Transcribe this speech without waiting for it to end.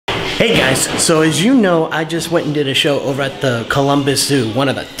Hey guys, so as you know, I just went and did a show over at the Columbus Zoo, one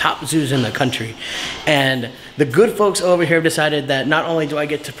of the top zoos in the country. And the good folks over here decided that not only do I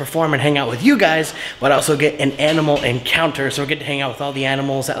get to perform and hang out with you guys, but I also get an animal encounter. So I get to hang out with all the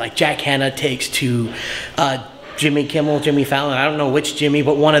animals that like Jack Hanna takes to Jimmy Kimmel, Jimmy Fallon, I don't know which Jimmy,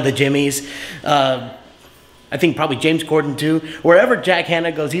 but one of the Jimmys. I think probably James Corden too. Wherever Jack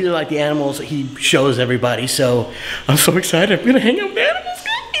Hanna goes, these are like the animals he shows everybody. So I'm so excited, I'm gonna hang out with animals,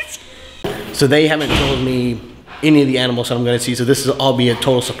 guys. So they haven't told me any of the animals that I'm gonna see, so this will all be a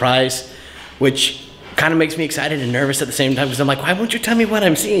total surprise, which kind of makes me excited and nervous at the same time, because I'm like, why won't you tell me what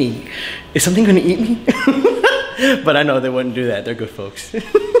I'm seeing? Is something gonna eat me? But I know they wouldn't do that, they're good folks. Look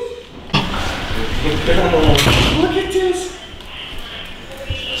at this.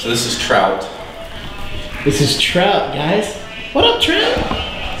 So this is trout. This is trout, guys. What up, trout?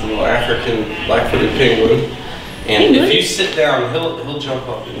 It's a little African black-footed penguin. And if you sit down, he'll jump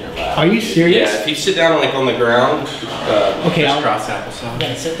up in your lap. Are you serious? Yeah, if you sit down like on the ground, okay, just cross applesauce.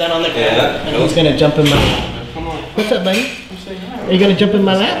 Yeah, sit down on the ground, yeah, and he's gonna jump in my lap. Come on. What's up, buddy? Come say hi. Are you gonna jump in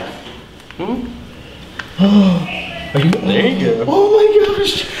my lap? Hmm? Oh, are you? There you go. Oh my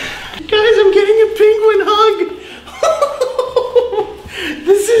gosh, guys, I'm getting a penguin hug.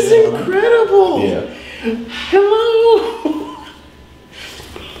 This is incredible. Yeah. Hello.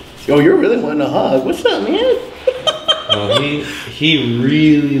 Oh, you're really wanting a hug. What's up, man? He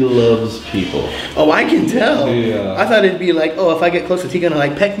really loves people. Oh, I can tell. Yeah. I thought it'd be like, oh, if I get close, is he gonna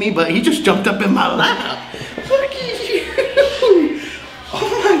like peck me? But he just jumped up in my lap. Look at you. Oh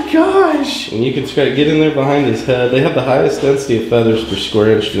my gosh. And you can try to get in there behind his head. They have the highest density of feathers per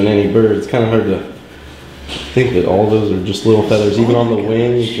square inch than any bird. It's kind of hard to think that all those are just little feathers. Even on the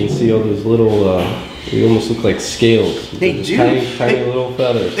wing, you can see all those little, they almost look like scales. They just do. Tiny little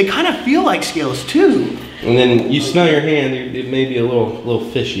feathers. They kind of feel like scales too. And then you smell your hand, it may be a little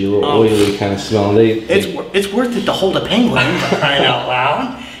fishy, a little oily kind of smell. It's worth it to hold a penguin, for crying out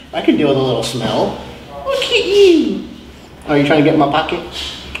loud. I can deal with a little smell. Look at you. Are you trying to get in my pocket?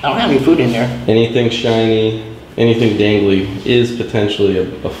 I don't have any food in there. Anything shiny, anything dangly is potentially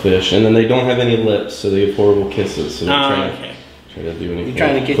a fish. And then they don't have any lips, so they have horrible kisses. So they're try to do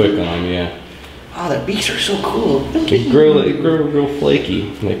anything quick on them, yeah. Oh, their beaks are so cool. They grow real flaky,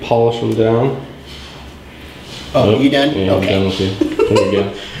 and they polish them down. Oh, you done? Yeah, okay. I'm done with you. There you go.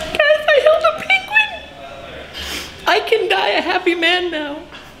 Guys, I held a penguin. I can die a happy man now.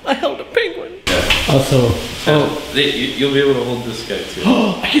 I held a penguin. Yeah. Also, you'll be able to hold this guy too.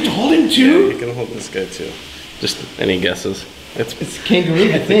 Oh, I get to hold him too? Yeah, you can hold this guy too. Just any guesses? It's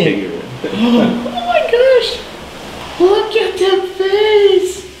kangaroo, I think. Kangaroo. Oh my gosh. Look at that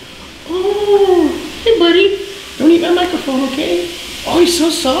face. Oh, hey buddy. Don't eat my microphone, okay? Oh, he's so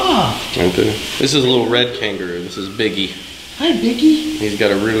soft. Okay. This is a little red kangaroo. This is Biggie. Hi, Biggie. He's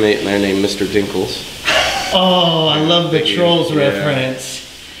got a roommate in there named Mr. Dinkles. Oh, I love the Biggie, Trolls reference.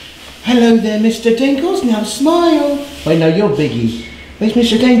 Hello there, Mr. Dinkles. Now smile. Wait, no, you're Biggie. Where's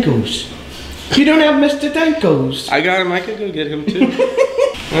Mr. Dinkles? You don't have Mr. Dinkles. I got him. I could go get him too.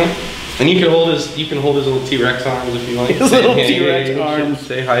 And you can hold his little T-Rex arms if you like. His little T-Rex arms.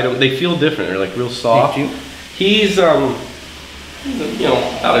 Say hi to him. They feel different. They're like real soft. He's you know,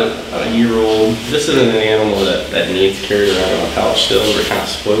 about a year old. This isn't an animal that needs carried around on a pouch still. We're kind of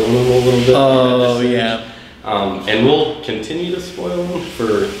spoiling him a little bit. Oh yeah. And we'll continue to spoil him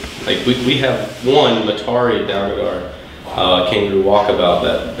for like we have one Matari down at our kangaroo walkabout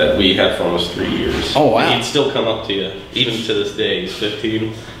that we had for almost 3 years. Oh wow. He'd still come up to you even to this day. He's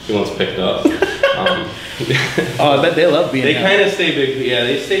 15. He wants picked up. Oh, I bet they love being. They kind of stay big. Yeah,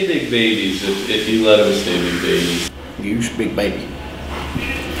 they stay big babies if you let them stay big babies. You big baby.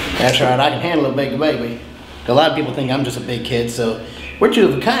 That's right, I can handle a big baby. A lot of people think I'm just a big kid, so we're two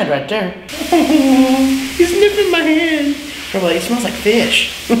of a kind right there. He's nipping my hand. Probably, it smells like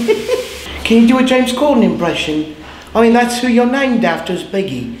fish. Can you do a James Corden impression? I mean, that's who you're named after, is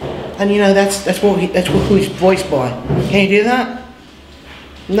Biggie. And you know, that's who he's voiced by. Can you do that?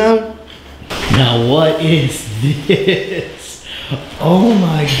 No? Now what is this? Oh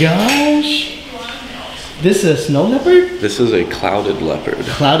my gosh. This is a snow leopard? This is a clouded leopard.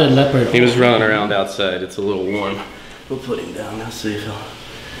 Clouded leopard. He was running around outside. It's a little warm. We'll put him down. Let's see if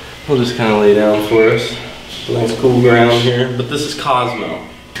he'll just kind of lay down for us. Nice cool ground here. But this is Cosmo.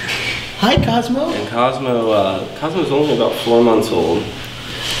 Hi, Cosmo. And Cosmo's only about 4 months old.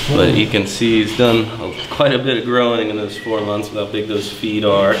 But you can see he's done quite a bit of growing in those 4 months with how big those feet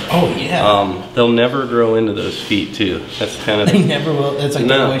are. Oh yeah. They'll never grow into those feet too. That's kind of. They never will. It's like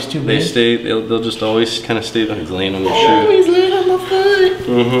they're always too big. They stay. They'll just always kind of stay. He's laying on your shoe. Oh, he's laying on my foot.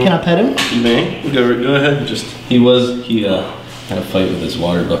 Can I pet him? You may. Go ahead. Just he had a fight with his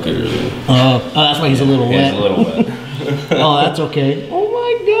water bucket earlier. Oh, that's why he's a little wet. He's a little wet. Oh, that's okay. Oh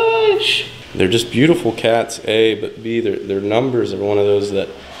my gosh. They're just beautiful cats, A, but B, their numbers are one of those that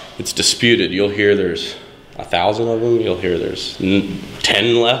it's disputed. You'll hear there's 1,000 of them. You'll hear there's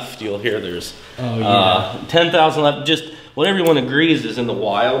 10 left. You'll hear there's 10,000 left. Just what everyone agrees is in the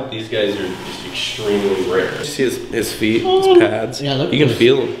wild, these guys are just extremely rare. You see his feet, his pads. Yeah, look. You can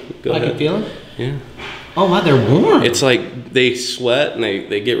feel them. Go ahead. I can feel them? Yeah. Oh wow, they're warm. It's like they sweat and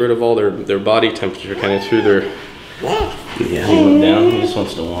they get rid of all their body temperature kind of through their... Yeah, he went down. He just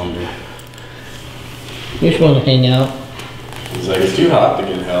wants to wander. You just want to hang out. He's like, it's too hot to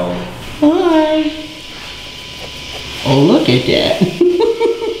get held. Hi. Oh, look at that.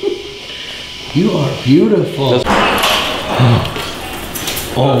 You are beautiful.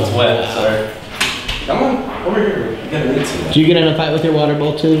 Oh, it's wet. Sorry. Come on, over here. You gotta rinse it. Did you get in a fight with your water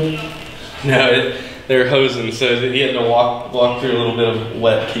bowl too? No, they're hosing, so he had to walk through a little bit of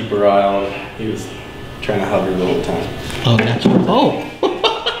wet keeper aisle, and he was trying to hover the whole time. Oh, gotcha. Oh.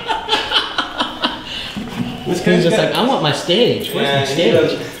 He's just like, I want my stage. Where's my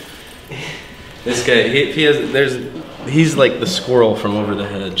stage? This guy, he's like the squirrel from over the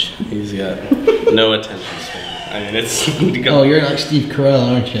hedge. He's got no attention span. I mean, it's. Oh, you're like Steve Carell,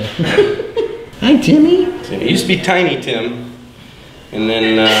 aren't you? Hi, Timmy. So he used to be Tiny Tim, and then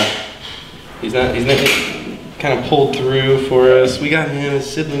he's not kind of pulled through for us. We got him. His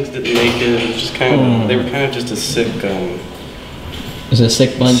siblings didn't make it. It was just kind of they were kind of just a sick. Is it a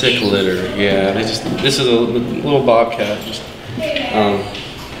sick bunch? Sick litter. Yeah. This is a little bobcat. Just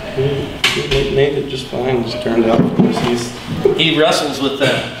he made it just fine. Just turned out. He wrestles with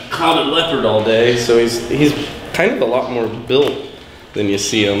that clouded leopard all day, so he's kind of a lot more built than you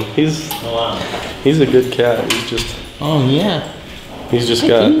see him. He's a good cat. He's just. Oh yeah. He's just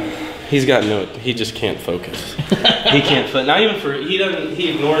he just can't focus. He can't not even for he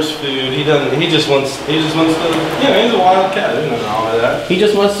ignores food. He just wants to he's a wild cat. There's nothing wrong with that. He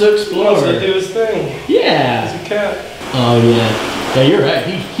just wants to explore. He wants to do his thing. Yeah. He's a cat. Oh yeah. Yeah, you're right.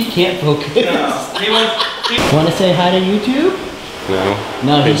 He can't focus. No. Want to say hi to YouTube? No.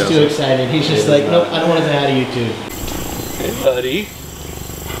 No, he's too excited. He's just like, nope, I don't want to say hi to YouTube. Hey buddy.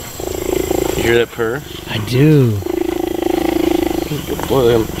 You hear that purr? I do. Good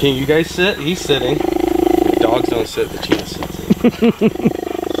boy. Can you guys sit? He's sitting. Dogs don't sit, but Gina sits. There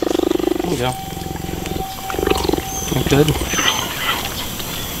you go. Good.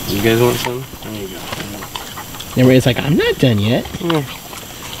 You guys want some? There you go. And Ray's like, I'm not done yet.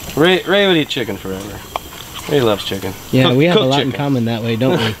 Ray would eat chicken forever. Ray loves chicken. Yeah, we have a lot in common that way,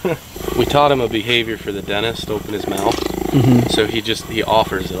 don't we? We taught him a behavior for the dentist to open his mouth. So he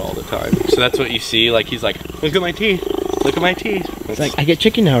offers it all the time. So that's what you see. Like he's like, look at my teeth. Look at my teeth. It's like, I get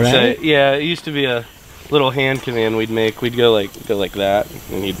chicken now, right? So, yeah, it used to be a little hand command we'd make. We'd go like that,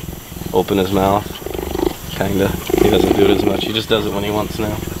 and he'd open his mouth. Kinda. He doesn't do it as much. He just does it when he wants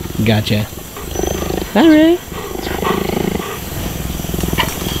now. Gotcha. Hi, Ray.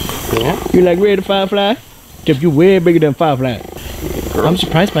 Yeah. You like Ray the Firefly? Except you're way bigger than Firefly. I'm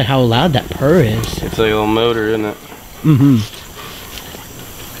surprised by how loud that purr is. It's like a little motor, isn't it?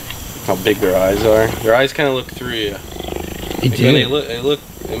 How big their eyes are. Their eyes kind of look through you. They do.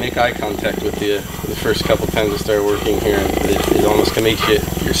 They make eye contact with you the first couple times I started working here. It almost can make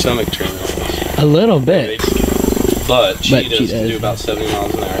your stomach turn almost. A little bit. But cheetahs can do about 70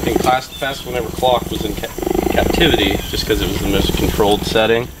 miles an hour. I think fastest one ever clocked was in captivity, just because it was the most controlled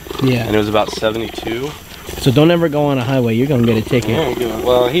setting. Yeah. And it was about 72. So don't ever go on a highway. You're gonna get a ticket.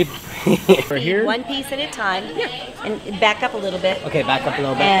 Well, We're here. One piece at a time. And back up a little bit. Okay, back up a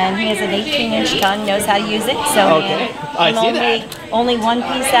little bit. And he has an 18-inch tongue, knows how to use it. So okay. I see that. Only one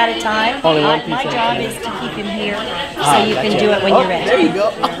piece at a time. Only one piece my at a job time. is to keep him here so you can do it when you're ready. There you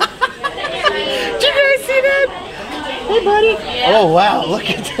go. Did you guys see that? Hey, buddy. Oh, wow. Look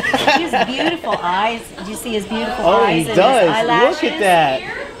at that. He has beautiful eyes. Did you see his beautiful Oh, eyes? he and his does. eyelashes? Look at that.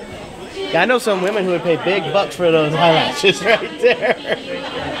 Yeah, I know some women who would pay big bucks for those eyelashes right there.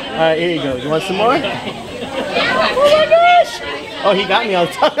 All right, here you go. You want some more? Oh my gosh! Oh, he got me on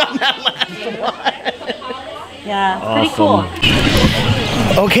tongue on that last one. Yeah, awesome. Pretty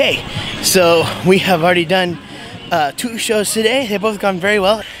cool. Okay, so we have already done 2 shows today. They've both gone very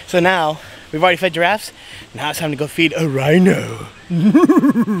well. So now we've already fed giraffes. Now it's time to go feed a rhino.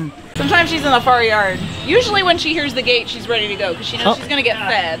 Sometimes she's in the far yard. Usually when she hears the gate, she's ready to go because she knows she's going to get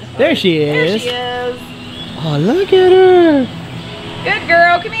fed. There she is. There she is. Oh, look at her. Good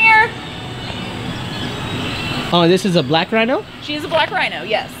girl, come here. Oh, this is a black rhino? She's a black rhino,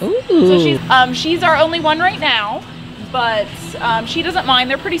 yes. Ooh. So she's our only one right now, but she doesn't mind.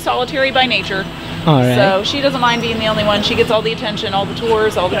 They're pretty solitary by nature. All right. So she doesn't mind being the only one. She gets all the attention, all the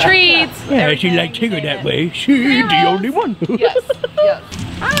tours, all the treats. Yeah, she likes to go that way. She's the only one. Yes, yes.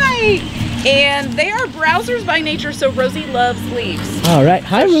 Hi. And they are browsers by nature, so Rosie loves leaves. All right.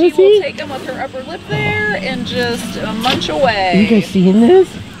 Hi, So Rosie. she will take them with her upper lip there and just munch away. You guys seeing this?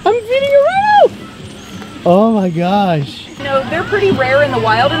 I'm feeding her right out. Oh my gosh. You know, they're pretty rare in the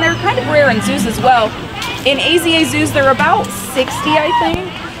wild, and they're kind of rare in zoos as well. In AZA zoos, they're about 60, I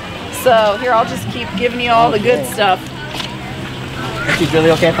think. So here, I'll just keep giving you all the good stuff. She's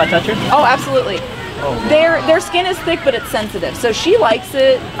really okay if I touch her? Oh, absolutely. Their skin is thick, but it's sensitive, so she likes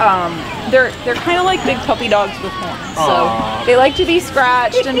it. They're kind of like big puppy dogs with horns. So they like to be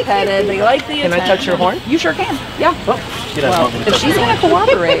scratched and petted. They like the attention. Can I touch her horn? You sure can. Yeah. Oh, she doesn't want me to If touch she's her gonna horn.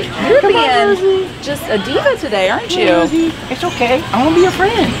 cooperate, you're being just a diva today, aren't you? Rosie, it's okay. I want to be your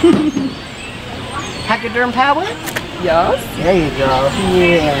friend. Pachyderm power? Yes. There you go.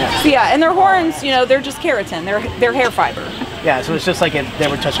 Yeah. So yeah, and their horns, you know, they're just keratin. They're hair fiber. Yeah, so it's just like if they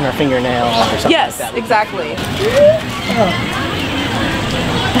were touching her fingernail or something Yes, like that. exactly.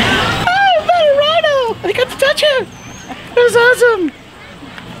 I found a rhino! I got to touch her! It was awesome!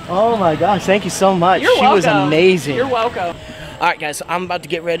 Oh my gosh, thank you so much. You're she welcome. was amazing. You're welcome. Alright guys, so I'm about to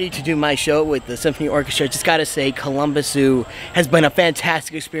get ready to do my show with the Symphony Orchestra. Just gotta say, Columbus Zoo has been a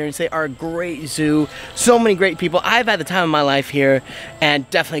fantastic experience. They are a great zoo. So many great people. I've had the time of my life here, and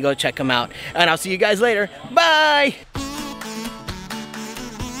definitely go check them out. And I'll see you guys later. Bye!